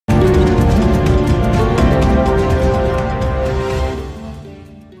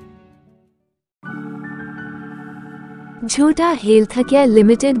झोटा health care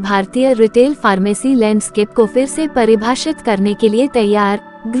limited भारतीय retail pharmacy landscape को फिर से परिभाषित करने के लिए तैयार।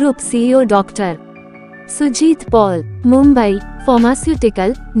 Group CEO doctor Sujit Paul. Mumbai.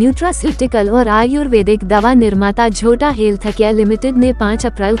 Pharmaceutical, nutraceutical और आयुर्वेदिक दवा निर्माता झोटा हेल्थ केयर लिमिटेड ने 5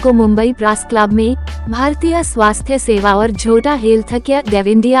 अप्रैल को मुंबई प्रेस क्लब में भारतीय स्वास्थ्य सेवा और झोटा हेल्थ केयर डेव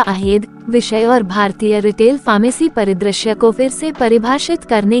इंडिया अहेद विषय और भारतीय रिटेल फार्मेसी परिदृश्य को फिर से परिभाषित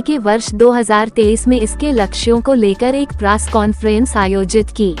करने के वर्ष 2023 में इसके लक्ष्यों को लेकर एक प्रेस कॉन्फ्रेंस आयोजित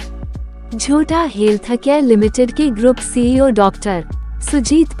की। झोटा हेल्थ केयर लिमिटेड के group CEO doctor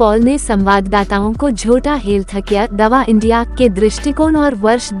Sujit Paul ने संवाददाताओं को झोटा हेल्थ केयर दवा इंडिया के दृष्टिकोण और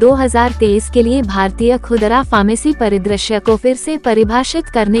वर्ष 2023 के लिए भारतीय खुदरा फार्मेसी परिदृश्य को फिर से परिभाषित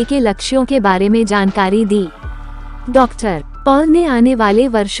करने के लक्ष्यों के बारे में जानकारी दी। डॉक्टर पॉल ने आने वाले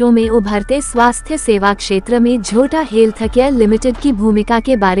वर्षों में उभरते स्वास्थ्य सेवा क्षेत्र में झोटा हेल्थ केयर लिमिटेड की भूमिका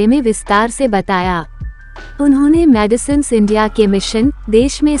के बारे में विस्तार से बताया। उन्होंने मेडिसिन्स इंडिया के मिशन,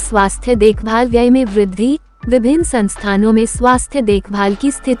 देश में स्वास्थ्य देखभाल व्यय में वृद्धि, विभिन्न संस्थानों में स्वास्थ्य देखभाल की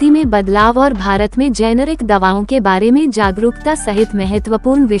स्थिति में बदलाव और भारत में जेनेरिक दवाओं के बारे में जागरूकता सहित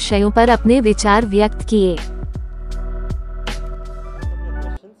महत्वपूर्ण विषयों पर अपने विचार व्यक्त किए।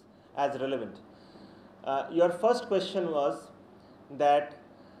 As relevant. Your first question was that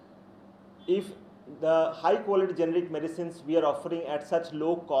if the high quality generic medicines we are offering at such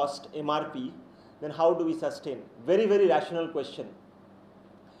low cost MRP, then how do we sustain? Very rational question.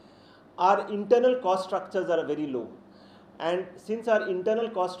 Our internal cost structures are very low, and since our internal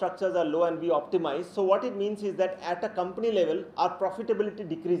cost structures are low and we optimize, so what it means is that at a company level our profitability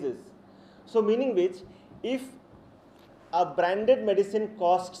decreases. So meaning which, if a branded medicine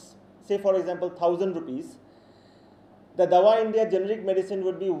costs, say for example 1,000 rupees, the Dawa India generic medicine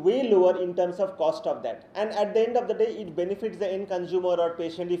would be way lower in terms of cost of that, and at the end of the day it benefits the end consumer or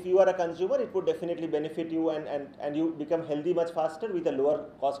patient. If you are a consumer, it would definitely benefit you, and you become healthy much faster with a lower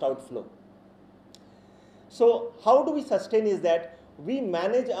cost outflow. So how do we sustain is that we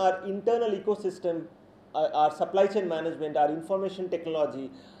manage our internal ecosystem, our supply chain management, our information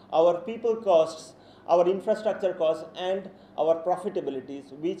technology, our people costs, our infrastructure costs, and our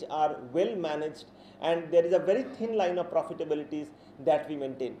profitabilities, which are well managed, and there is a very thin line of profitabilities that we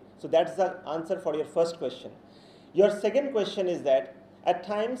maintain. So that's the answer for your first question. Your second question is that at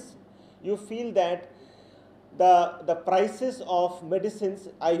times you feel that the prices of medicines,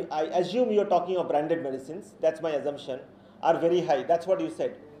 I assume you're talking of branded medicines, that's my assumption, are very high. That's what you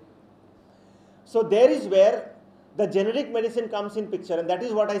said. So there is where the generic medicine comes in picture, and that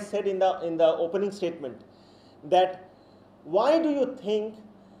is what I said in the opening statement, that why do you think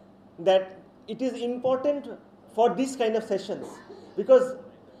that it is important for this kind of sessions? Because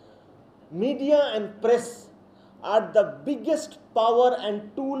media and press are the biggest power and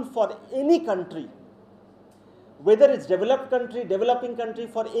tool for any country, whether it's developed country, developing country,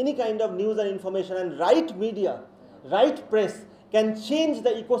 for any kind of news and information, and right media, right press can change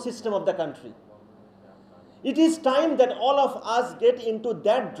the ecosystem of the country. It is time that all of us get into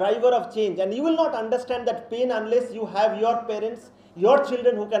that driver of change, and you will not understand that pain unless you have your parents, your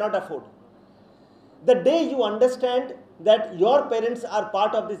children who cannot afford. The day you understand that your parents are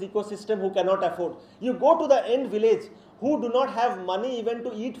part of this ecosystem who cannot afford, you go to the end village who do not have money even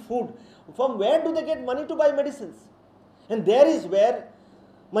to eat food. From where do they get money to buy medicines? And there is where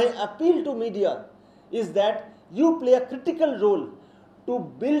my appeal to media is that you play a critical role to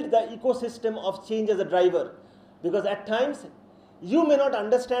build the ecosystem of change as a driver, because at times you may not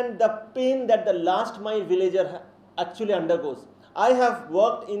understand the pain that the last mile villager actually undergoes. I have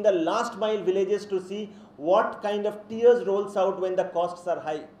worked in the last mile villages to see what kind of tears rolls out when the costs are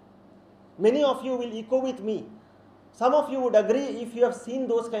high. Many of you will echo with me. Some of you would agree if you have seen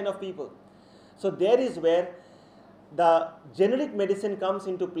those kind of people. So there is where the generic medicine comes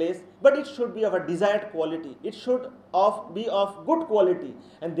into place, but it should be of a desired quality. It should be of good quality,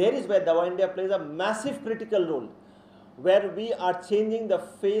 and there is where Dawa India plays a massive critical role, where we are changing the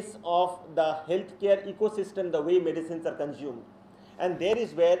face of the healthcare ecosystem, the way medicines are consumed. And there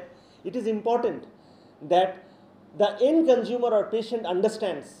is where it is important that the end consumer or patient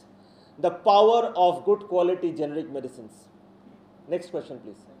understands the power of good quality generic medicines. Next question,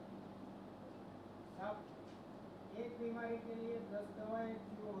 please.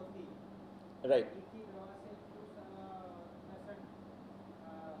 Right.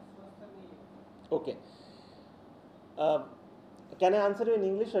 Okay. Can I answer you in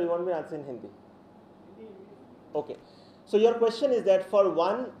English, or you want me to answer in Hindi? Okay. So your question is that for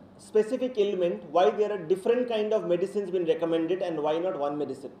one specific ailment, why there are different kind of medicines been recommended, and why not one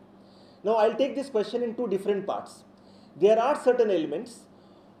medicine? Now I'll take this question in two different parts. There are certain ailments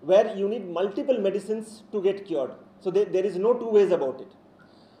where you need multiple medicines to get cured. So there is no two ways about it.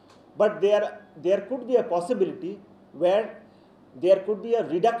 But there could be a possibility where there could be a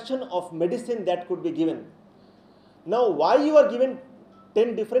reduction of medicine that could be given. Now, why you are given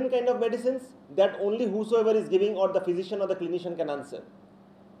 10 different kind of medicines, that only whosoever is giving or the physician or the clinician can answer.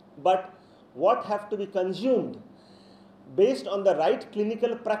 But what have to be consumed based on the right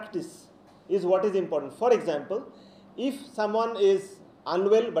clinical practice is what is important. For example, if someone is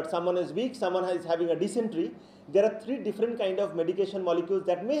unwell but someone is weak, someone is having a dysentery, there are 3 different kind of medication molecules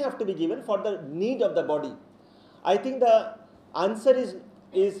that may have to be given for the need of the body. I think the answer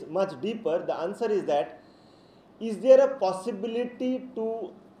is much deeper. The answer is that, is there a possibility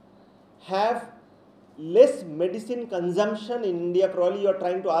to have less medicine consumption in India? Probably you are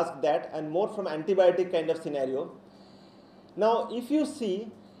trying to ask that, and more from antibiotic kind of scenario. Now, if you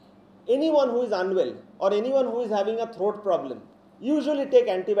see anyone who is unwell or anyone who is having a throat problem, usually take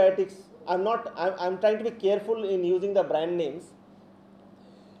antibiotics. I'm trying to be careful in using the brand names.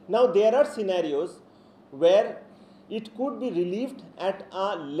 Now, there are scenarios where it could be relieved at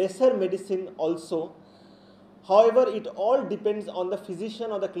a lesser medicine also. However, it all depends on the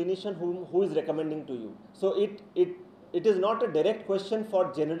physician or the clinician who is recommending to you. So it is not a direct question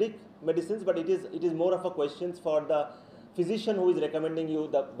for generic medicines, but it is more of a question for the physician who is recommending you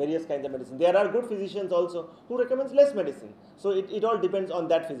the various kinds of medicine. There are good physicians also who recommends less medicine. So it all depends on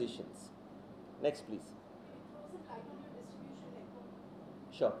that physicians. Next, please.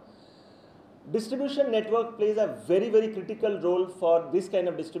 Sure. Distribution network plays a very, very critical role for this kind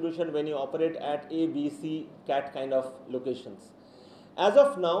of distribution when you operate at A, B, C, CAT kind of locations. As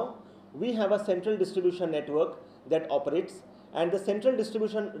of now, we have a central distribution network that operates, and the central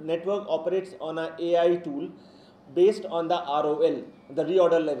distribution network operates on an AI tool based on the ROL, the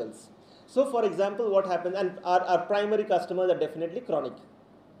reorder levels. So, for example, what happens, and our primary customers are definitely chronic.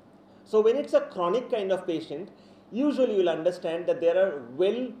 So, when it's a chronic kind of patient, usually you will understand that there are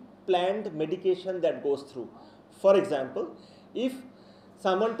well-planned medication that goes through. For example, if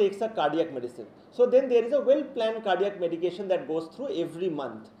someone takes a cardiac medicine, so then there is a well-planned cardiac medication that goes through every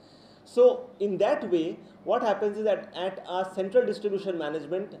month. So, in that way, what happens is that at a central distribution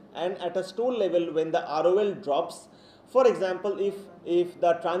management and at a store level, when the ROL drops, for example, if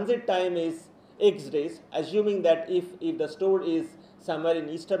the transit time is X days, assuming that if the store is somewhere in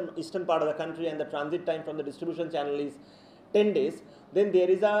eastern part of the country and the transit time from the distribution channel is 10 days, then there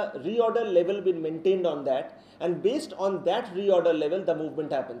is a reorder level being maintained on that, and based on that reorder level, the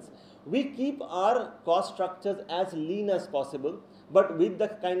movement happens. We keep our cost structures as lean as possible, but with the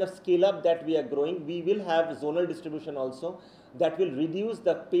kind of scale up that we are growing, we will have zonal distribution also that will reduce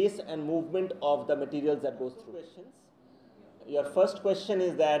the pace and movement of the materials that goes through. Questions. Your first question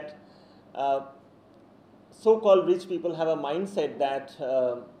is that so-called rich people have a mindset that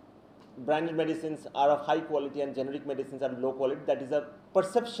branded medicines are of high quality and generic medicines are low quality. That is a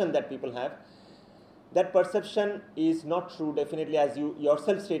perception that people have. That perception is not true, definitely, as you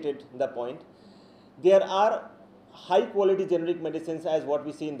yourself stated the point. There are high quality generic medicines as what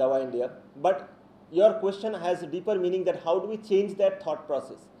we see in Dawa India, but your question has a deeper meaning, that how do we change that thought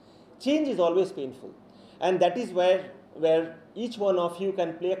process? Change is always painful, and that is where each one of you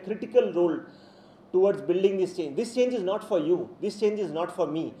can play a critical role towards building this change. This change is not for you, this change is not for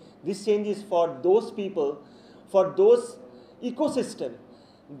me, this change is for those people, for those ecosystem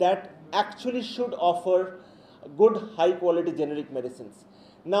that actually should offer good high quality generic medicines.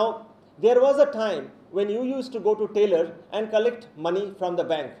 Now, there was a time when you used to go to tailor and collect money from the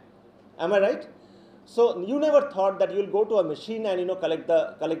bank. Am I right? So you never thought that you will go to a machine and collect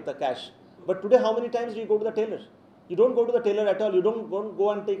the cash. But today, how many times do you go to the tailor? You don't go to the tailor at all. You don't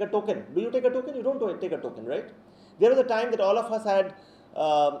go and take a token. Do you take a token? You don't take a token, right? There was a time that all of us had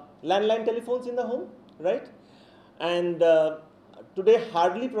landline telephones in the home, right? And today,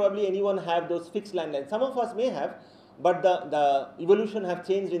 hardly probably anyone have those fixed landlines. Some of us may have, but the evolution have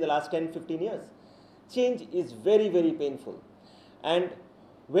changed in the last 10-15 years. Change is very, very painful. And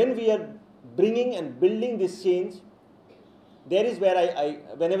when we are bringing and building this change, there is where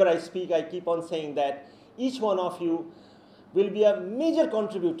whenever I speak, I keep on saying that each one of you will be a major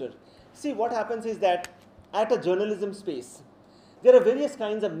contributor. See, what happens is that at a journalism space, there are various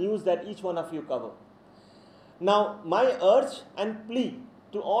kinds of news that each one of you cover. Now, my urge and plea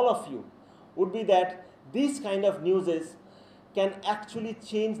to all of you would be that these kind of newses can actually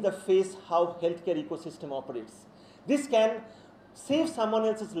change the face how healthcare ecosystem operates. This can save someone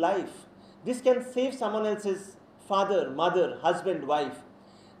else's life. This can save someone else's father, mother, husband, wife.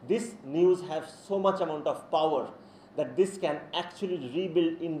 This news has so much amount of power that this can actually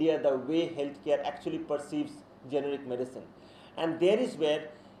rebuild India the way healthcare actually perceives generic medicine. And there is where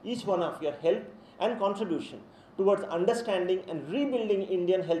each one of your help and contribution towards understanding and rebuilding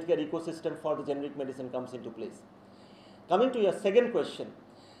Indian healthcare ecosystem for the generic medicine comes into place. Coming to your second question,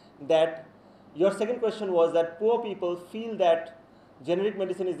 was that poor people feel that generic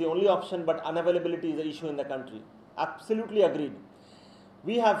medicine is the only option, but unavailability is an issue in the country. Absolutely agreed.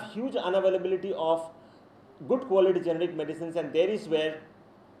 We have huge unavailability of good quality generic medicines, and there is where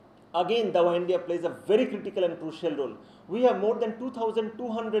again Dava India plays a very critical and crucial role. We have more than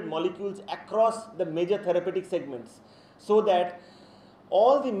 2,200 molecules across the major therapeutic segments, so that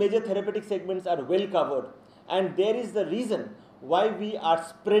all the major therapeutic segments are well covered, and there is the reason why we are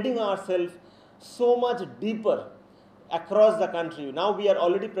spreading ourselves so much deeper across the country. Now we are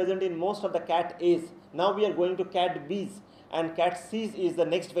already present in most of the Cat A's. Now we are going to Cat B's, and Cat C's is the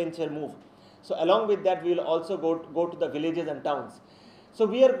next venture move. So along with that, we will also go to the villages and towns. So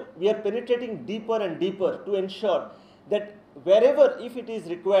we are penetrating deeper and deeper to ensure that wherever, if it is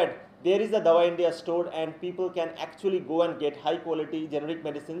required, there is a Dava India store, and people can actually go and get high quality generic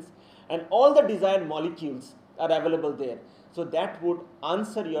medicines, and all the desired molecules are available there. So that would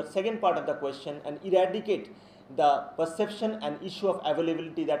answer your second part of the question and eradicate the perception and issue of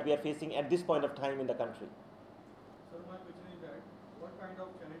availability that we are facing at this point of time in the country. Sir, my question is that what kind of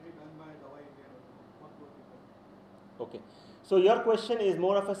charity done by Dava India? What would be? Okay. So your question is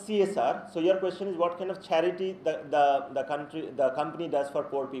more of a CSR. So your question is what kind of charity the company does for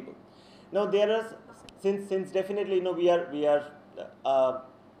poor people. Now there is, since definitely we are a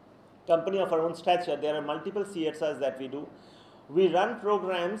company of our own stature, there are multiple CSRs that we do. We run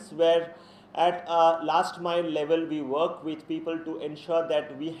programs where at a last mile level we work with people to ensure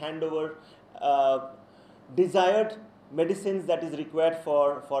that we hand over desired medicines that is required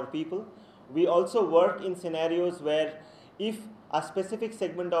for people. We also work in scenarios where if a specific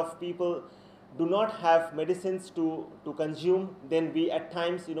segment of people do not have medicines to consume, then we at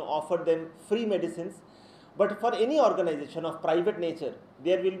times offer them free medicines. But for any organization of private nature,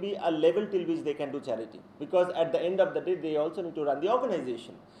 there will be a level till which they can do charity, because at the end of the day they also need to run the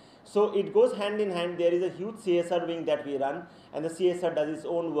organization. So it goes hand in hand. There is a huge CSR wing that we run, and the CSR does its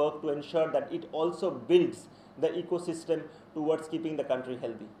own work to ensure that it also builds the ecosystem towards keeping the country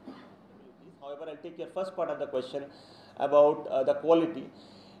healthy. However, I'll take your first part of the question about the quality.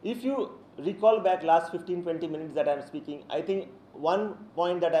 If you recall back last 15-20 minutes that I'm speaking, I think one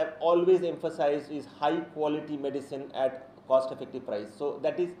point that I've always emphasized is high quality medicine at cost effective price. So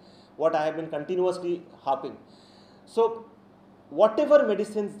that is what I have been continuously harping. So whatever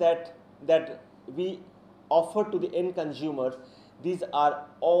medicines that we offer to the end consumer, these are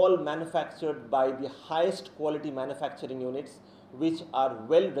all manufactured by the highest quality manufacturing units which are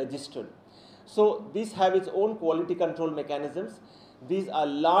well registered. So these have its own quality control mechanisms. These are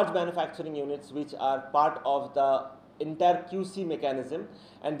large manufacturing units which are part of the entire QC mechanism,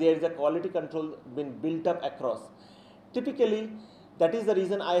 and there is a quality control been built up across. Typically, that is the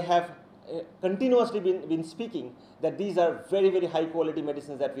reason I have continuously been speaking that these are very, very high quality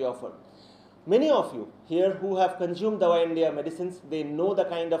medicines that we offer. Many of you here who have consumed Dava India medicines, they know the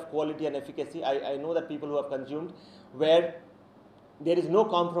kind of quality and efficacy. I know that people who have consumed where there is no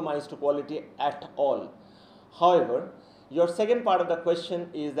compromise to quality at all. However, your second part of the question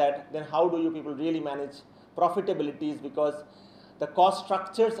is that then how do you people really manage profitabilities, because the cost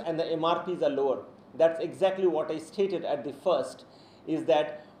structures and the MRPs are lower. That's exactly what I stated at the first, is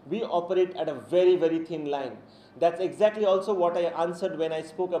that we operate at a very, very thin line. That's exactly also what I answered when I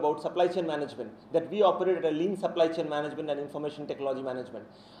spoke about supply chain management, that we operate at a lean supply chain management and information technology management.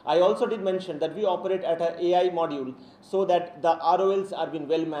 I also did mention that we operate at an AI module so that the ROLs are being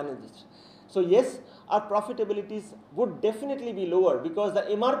well managed. So yes, our profitabilities would definitely be lower because the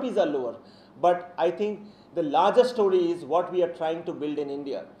MRPs are lower. But I think the larger story is what we are trying to build in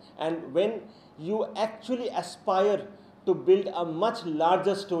India. And when you actually aspire to build a much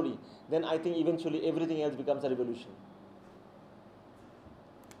larger story, then I think eventually everything else becomes a revolution.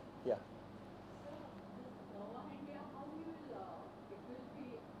 Yeah.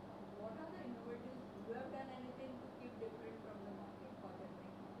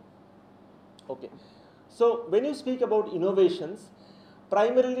 Okay. So when you speak about innovations,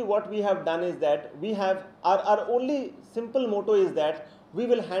 primarily what we have done is that we have our only simple motto is that we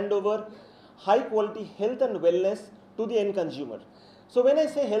will hand over high quality health and wellness to the end consumer. So when I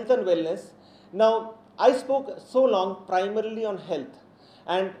say health and wellness, now I spoke so long primarily on health,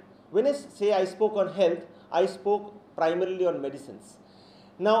 and when I say I spoke on health, I spoke primarily on medicines.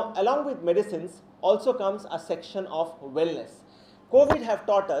 Now along with medicines also comes a section of wellness. COVID have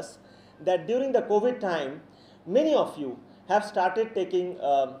taught us that during the COVID time, many of you have started taking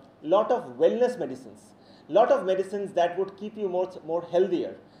a lot of wellness medicines, lot of medicines that would keep you more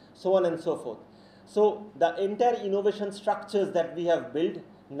healthier, so on and so forth. So the entire innovation structures that we have built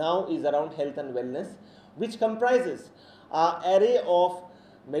now is around health and wellness, which comprises an array of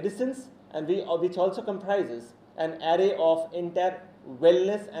medicines, and which also comprises an array of entire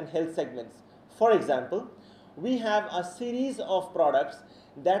wellness and health segments. For example, we have a series of products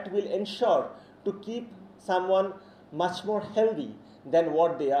that will ensure to keep someone much more healthy than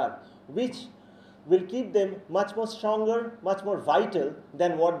what they are, which will keep them much more stronger, much more vital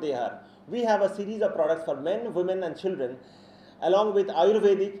than what they are. We have a series of products for men, women and children, along with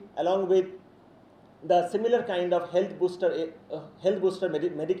Ayurvedic, along with the similar kind of health booster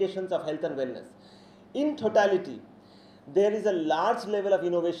medications of health and wellness. In totality, there is a large level of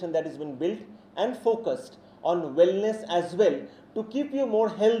innovation that has been built and focused on wellness as well, to keep you more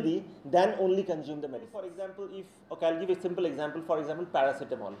healthy than only consume the medicine. For example, I'll give a simple example. For example,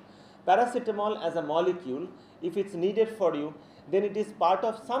 paracetamol. Paracetamol as a molecule, if it's needed for you, then it is part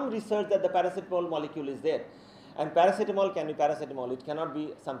of some research that the paracetamol molecule is there. And paracetamol can be paracetamol, it cannot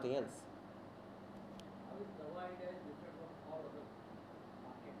be something else.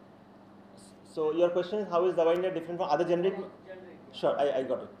 So your question is, how is Dawai India different from other generic? Sure, I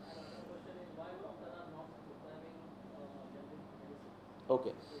got it.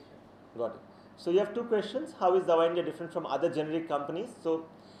 Okay, got it. So you have two questions. How is Dawai India different from other generic companies? So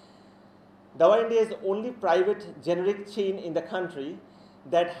Dawai India is the only private generic chain in the country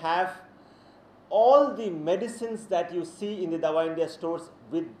that have all the medicines that you see in the Dawai India stores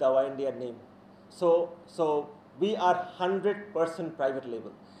with Dawai India name. So we are 100% private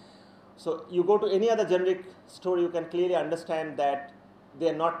label. So you go to any other generic store, you can clearly understand that they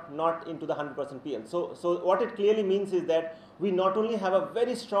are not into the 100% PL. So what it clearly means is that we not only have a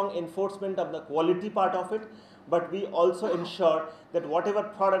very strong enforcement of the quality part of it, but we also ensure that whatever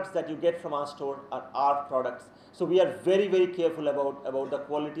products that you get from our store are our products. So we are very, very careful about the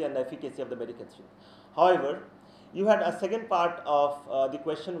quality and the efficacy of the medication. However, you had a second part of the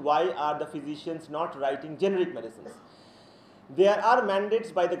question, why are the physicians not writing generic medicines? There are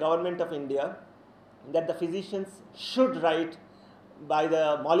mandates by the government of India that the physicians should write by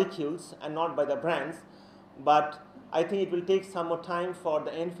the molecules and not by the brands, but I think it will take some more time for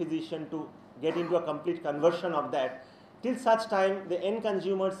the end physician to get into a complete conversion of that. Till such time, the end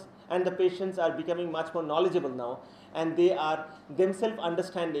consumers and the patients are becoming much more knowledgeable now, and they are themselves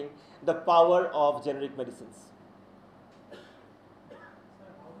understanding the power of generic medicines. Sir,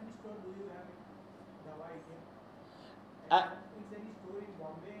 how many stores do you have in Dawai India? Is there any store in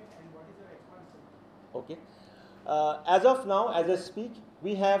Bombay, and what is your expansion? Okay. As of now, as I speak,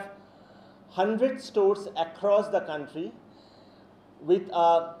 we have 100 stores across the country with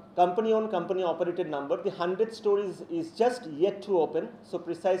a company-owned, company-operated number. The 100 store is just yet to open. So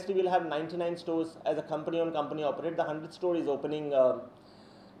precisely, we'll have 99 stores as a company-owned, company-operated. The 100 store is opening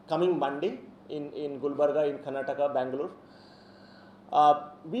coming Monday in Gulbarga, in Karnataka, Bangalore.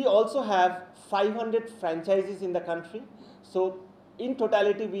 We also have 500 franchises in the country. So in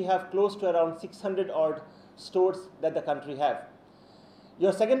totality, we have close to around 600 odd stores that the country have.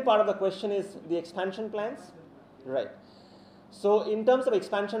 Your second part of the question is the expansion plans, right? So in terms of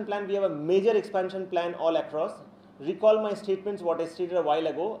expansion plan, we have a major expansion plan all across. Recall my statements, what I stated a while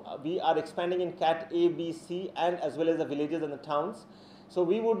ago. We are expanding in CAT A, B, C, and as well as the villages and the towns. So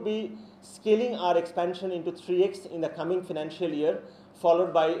we would be scaling our expansion into 3x in the coming financial year,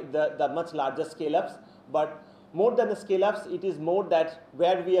 followed by the much larger scale-ups. But more than the scale-ups, it is more that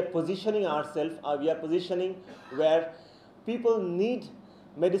where we are positioning ourselves, we are positioning where people need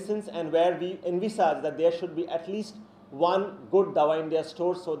medicines and where we envisage that there should be at least one good Dawai India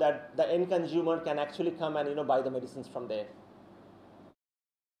store so that the end consumer can actually come and buy the medicines from there.